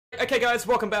Okay guys,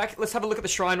 welcome back. Let's have a look at the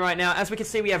shrine right now. As we can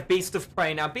see, we have Beast of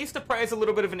Prey. Now, Beast of Prey is a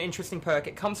little bit of an interesting perk.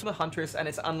 It comes from the Huntress and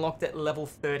it's unlocked at level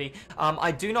 30.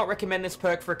 I do not recommend this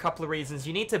perk for a couple of reasons.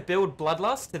 You need to build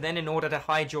Bloodlust to then, in order to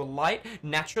hide your light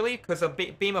naturally, because a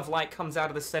beam of light comes out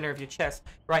of the center of your chest,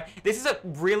 right? This is a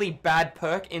really bad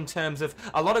perk in terms of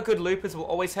a lot of good loopers will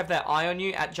always have their eye on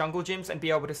you at jungle gyms and be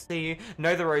able to see you,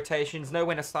 know the rotations, know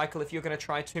when to cycle if you're going to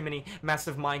try too many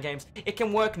massive mind games. It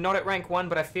can work not at rank 1,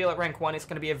 but I feel at rank 1 it's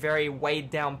going to be a very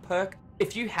weighed down perk.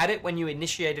 If you had it when you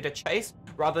initiated a chase,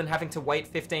 rather than having to wait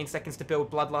 15 seconds to build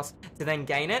Bloodlust to then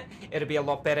gain it, it'll be a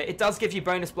lot better. It does give you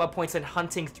bonus blood points and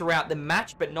hunting throughout the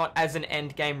match, but not as an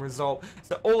end game result.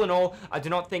 So all in all, I do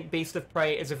not think Beast of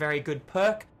Prey is a very good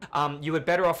perk. You would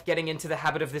better off getting into the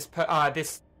habit of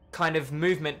this kind of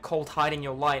movement called hiding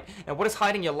your light. Now, what is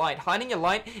hiding your light? Hiding your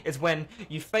light is when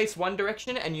you face one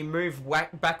direction and you move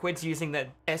backwards using the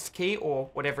S key or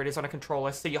whatever it is on a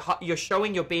controller. So you're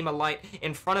showing your beam of light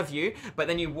in front of you, but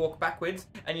then you walk backwards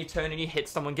and you turn and you hit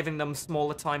someone, giving them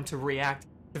smaller time to react.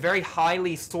 It's a very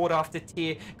highly sought after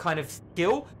tier kind of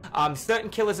skill. Certain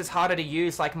killers is harder to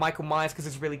use, like Michael Myers, because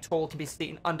it's really tall, can be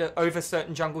seen over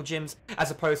certain jungle gyms,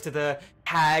 as opposed to the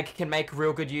Hag can make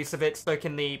real good use of it, so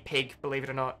can the Pig, believe it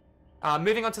or not.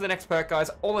 Moving on to the next perk, guys.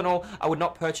 All in all, I would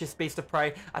not purchase Beast of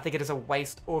Prey. I think it is a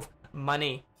waste of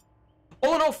money.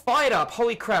 All in all, Fired Up.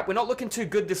 Holy crap, we're not looking too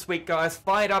good this week, guys.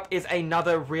 Fired Up is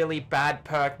another really bad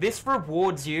perk. This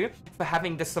rewards you for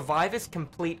having the survivors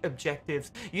complete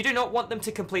objectives. You do not want them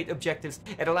to complete objectives.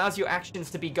 It allows your actions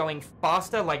to be going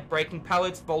faster, like breaking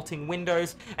pallets, vaulting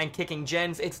windows, and kicking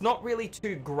gens. It's not really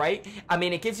too great. I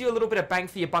mean, it gives you a little bit of bang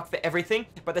for your buck for everything,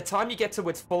 but the time you get to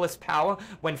its fullest power,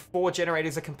 when 4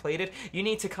 generators are completed, you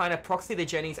need to kind of proxy the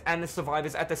jennies and the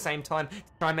survivors at the same time to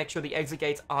try and make sure the exit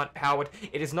gates aren't powered.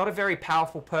 It is not a very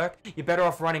powerful perk. You're better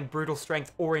off running Brutal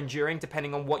Strength or Enduring,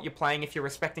 depending on what you're playing. If you're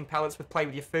respecting pallets with Play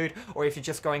With Your Food, or if you're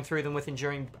just going through them with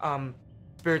Enduring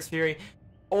Spirit's Fury.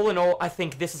 All in all, I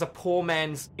think this is a poor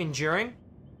man's Enduring.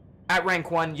 At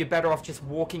rank 1, you're better off just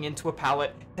walking into a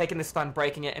pallet, taking the stun,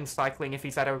 breaking it, and cycling if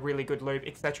he's at a really good loop,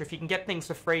 etc. If you can get things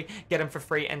for free, get them for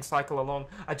free and cycle along.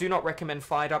 I do not recommend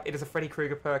Fired Up. It is a Freddy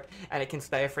Krueger perk, and it can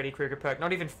stay a Freddy Krueger perk.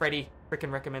 Not even Freddy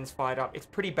frickin' recommends Fired Up. It's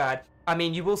pretty bad. I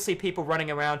mean, you will see people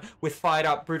running around with Fired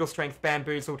Up, Brutal Strength,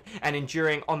 Bamboozled, and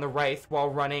Enduring on the Wraith while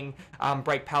running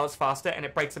Break Pallets faster, and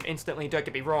it breaks them instantly, don't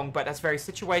get me wrong, but that's very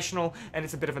situational, and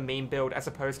it's a bit of a meme build as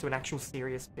opposed to an actual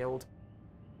serious build.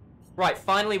 Right,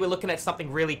 finally, we're looking at something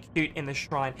really cute in the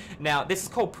shrine. Now, this is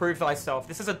called Prove Thyself.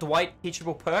 This is a Dwight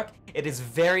teachable perk. It is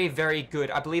very, very good.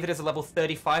 I believe it is a level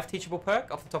 35 teachable perk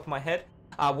off the top of my head.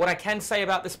 What I can say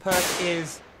about this perk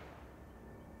is...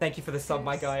 Thank you for the sub,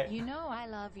 my guy. You know I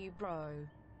love you, bro.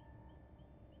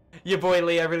 Your boy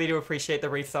Lee, I really do appreciate the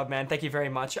resub, man. Thank you very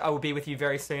much. I will be with you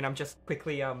very soon. I'm just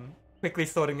quickly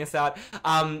sorting this out.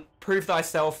 Prove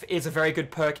Thyself is a very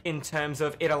good perk in terms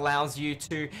of it allows you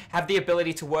to have the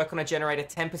ability to work on a generator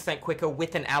 10% quicker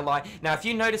with an ally. Now, if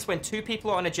you notice when 2 people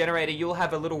are on a generator, you'll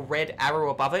have a little red arrow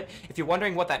above it. If you're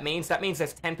wondering what that means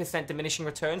there's 10% diminishing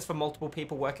returns for multiple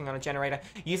people working on a generator.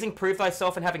 Using Prove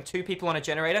Thyself and having 2 people on a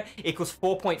generator equals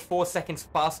 4.4 seconds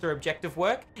faster objective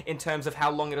work in terms of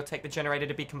how long it'll take the generator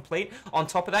to be complete. On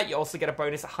top of that, you also get a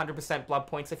bonus 100% blood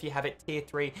points if you have it tier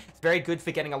 3. It's very good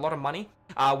for getting a lot of money.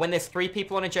 When there's 3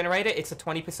 people on a generator, it's a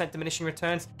 20% diminishing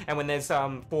returns, and when there's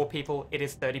 4 people, it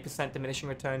is 30% diminishing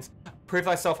returns. Prove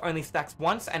Thyself only stacks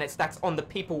once, and it stacks on the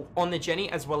people on the Jenny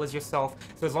as well as yourself.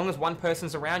 So as long as one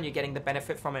person's around, you're getting the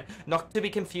benefit from it. Not to be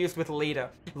confused with Leader.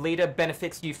 Leader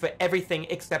benefits you for everything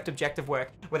except objective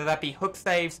work, whether that be hook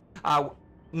saves,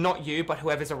 not you, but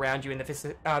whoever's around you in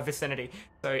the vicinity.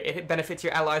 So it benefits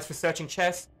your allies for searching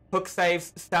chests, hook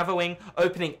saves, stavoing,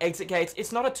 opening exit gates.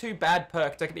 It's not a too bad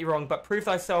perk, don't get me wrong, but Prove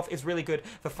Thyself is really good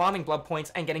for farming blood points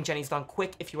and getting jennies done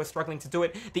quick if you are struggling to do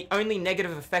it. The only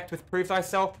negative effect with Prove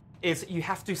Thyself is you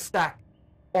have to stack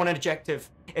on an objective.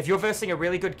 If you're versing a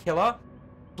really good killer,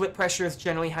 split pressure is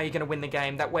generally how you're going to win the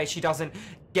game. That way she doesn't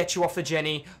get you off the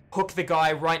Jenny, hook the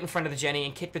guy right in front of the Jenny,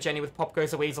 and kick the Jenny with Pop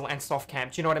Goes a Weasel and soft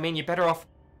camp. Do you know what I mean? You're better off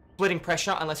splitting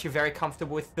pressure unless you're very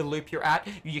comfortable with the loop you're at.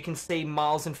 You can see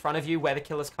miles in front of you where the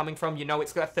killer's coming from. You know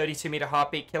it's got a 32-meter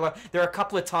heartbeat killer. There are a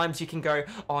couple of times you can go,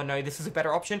 oh no, this is a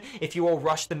better option. If you all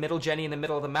rush the middle Jenny in the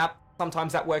middle of the map,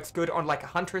 sometimes that works good on like a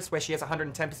Huntress where she has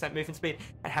 110% movement speed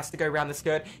and has to go around the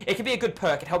skirt. It can be a good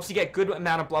perk. It helps you get good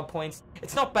amount of blood points.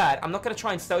 It's not bad. I'm not going to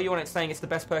try and sell you on it saying it's the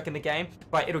best perk in the game,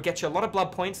 but it'll get you a lot of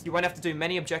blood points. You won't have to do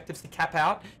many objectives to cap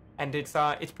out, and it's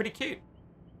pretty cute.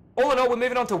 All in all, we're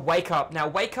moving on to Wake Up. Now,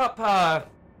 Wake Up,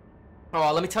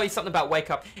 oh, let me tell you something about Wake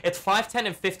Up. It's 5, 10,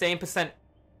 and 15%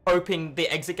 opening the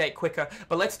exit gate quicker,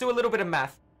 but let's do a little bit of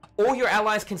math. All your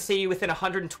allies can see you within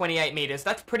 128 meters.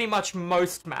 That's pretty much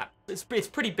most maps. It's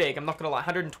pretty big, I'm not gonna lie,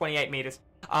 128 meters.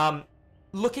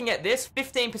 Looking at this,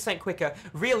 15% quicker.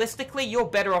 Realistically, you're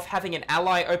better off having an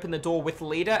ally open the door with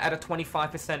leader at a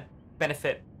 25%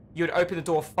 benefit. You would open the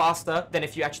door faster than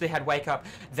if you actually had Wake Up.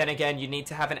 Then again, you need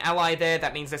to have an ally there.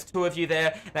 That means there's 2 of you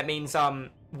there. That means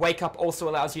Wake Up also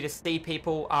allows you to see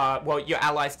people, well, your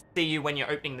allies to see you when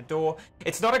you're opening the door.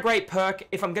 It's not a great perk.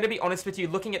 If I'm going to be honest with you,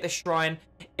 looking at the shrine,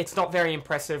 it's not very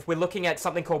impressive. We're looking at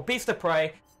something called Beast of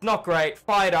Prey. Not great.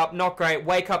 Fired Up, not great.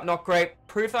 Wake Up, not great.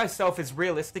 Prove Thyself is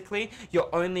realistically your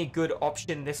only good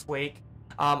option this week.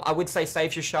 I would say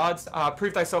save your shards.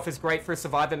 Prove Thyself is great for a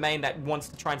survivor main that wants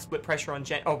to try and split pressure on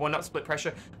Jen. Oh, well, not split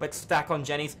pressure, but stack on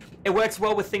Jennies. It works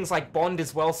well with things like Bond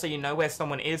as well, so you know where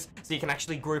someone is, so you can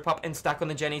actually group up and stack on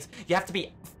the Jennies. You have to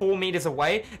be 4 meters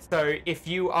away, so if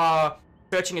you are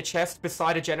searching a chest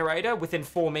beside a generator within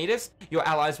 4 meters, your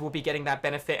allies will be getting that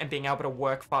benefit and being able to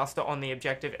work faster on the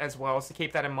objective as well, so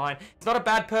keep that in mind. It's not a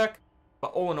bad perk,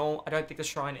 but all in all, I don't think the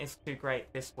shrine is too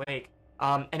great this week.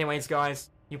 Anyways, guys,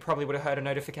 you probably would have heard a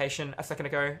notification a second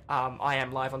ago. I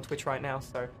am live on Twitch right now,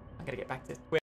 so I'm going to get back to Twitch.